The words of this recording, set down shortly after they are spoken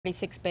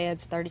36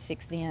 beds,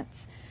 36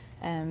 vents.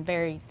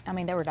 They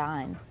were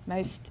dying.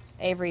 Most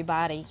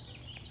everybody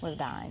was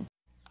dying.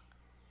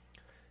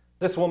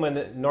 This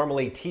woman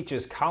normally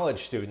teaches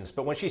college students,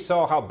 but when she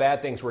saw how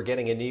bad things were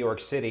getting in New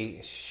York City,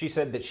 she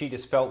said that she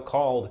just felt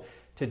called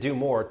to do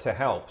more to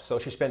help. So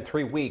she spent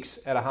 3 weeks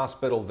at a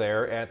hospital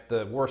there at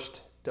the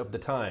worst of the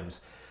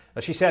times.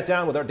 She sat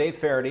down with our Dave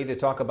Faraday to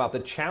talk about the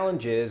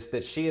challenges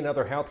that she and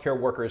other healthcare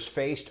workers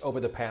faced over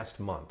the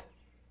past month.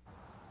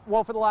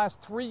 Well, for the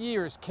last 3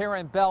 years,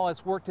 Karen Bell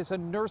has worked as a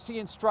nursing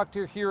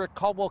instructor here at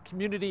Caldwell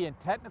Community and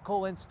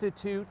Technical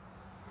Institute.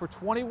 For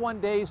 21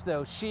 days,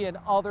 though, she and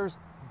others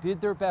did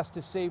their best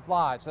to save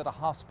lives at a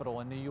hospital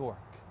in New York.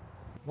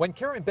 When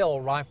Karen Bell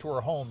arrived to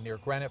her home near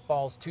Granite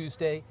Falls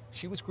Tuesday,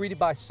 she was greeted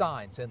by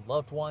signs and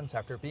loved ones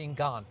after being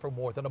gone for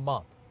more than a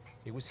month.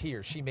 It was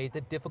here she made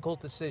the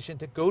difficult decision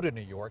to go to New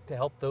York to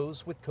help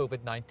those with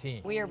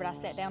COVID-19. Weird, but I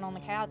sat down on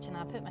the couch and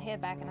I put my head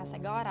back and I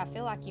said, God, I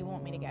feel like you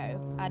want me to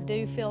go. I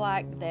do feel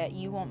like that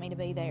you want me to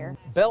be there.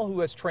 Bell,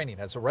 who has training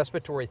as a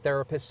respiratory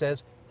therapist,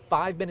 says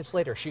 5 minutes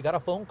later she got a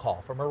phone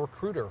call from a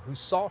recruiter who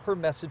saw her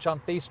message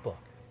on Facebook.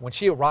 When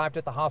she arrived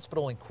at the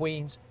hospital in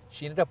Queens,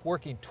 she ended up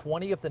working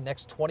 20 of the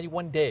next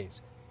 21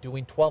 days,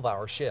 doing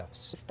 12-hour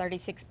shifts. It's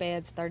 36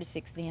 beds,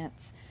 36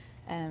 vents.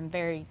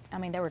 They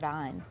were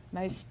dying.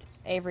 Most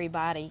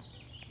everybody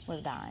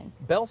was dying.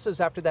 Bell says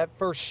after that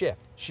first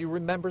shift, she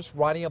remembers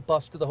riding a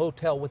bus to the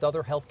hotel with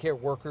other healthcare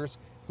workers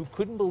who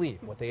couldn't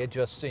believe what they had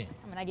just seen.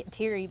 I get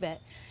teary,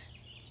 but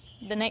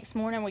the next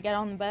morning we got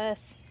on the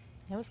bus,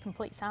 it was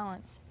complete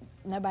silence.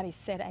 Nobody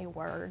said a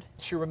word.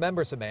 She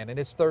remembers a man in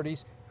his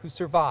 30s who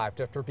survived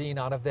after being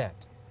on a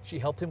vent. She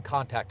helped him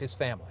contact his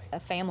family. A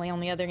family on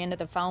the other end of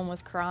the phone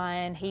was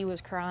crying, he was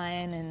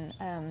crying,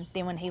 and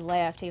then when he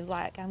left, he was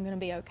like, I'm going to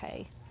be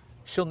okay.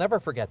 She'll never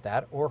forget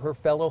that or her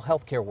fellow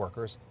healthcare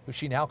workers, who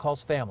she now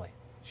calls family.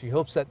 She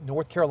hopes that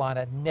North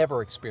Carolina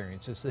never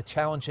experiences the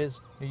challenges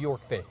New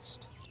York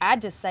faced. I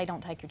just say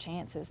don't take your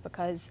chances,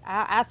 because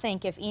I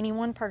think if any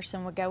one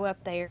person would go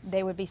up there,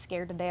 they would be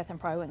scared to death and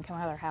probably wouldn't come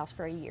out of their house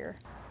for a year.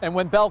 And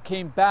when Bell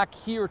came back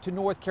here to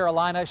North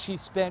Carolina, she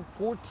spent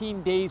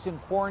 14 days in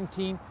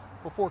quarantine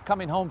before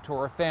coming home to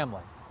her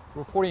family.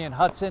 Reporting in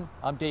Hudson,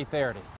 I'm Dave Faraday.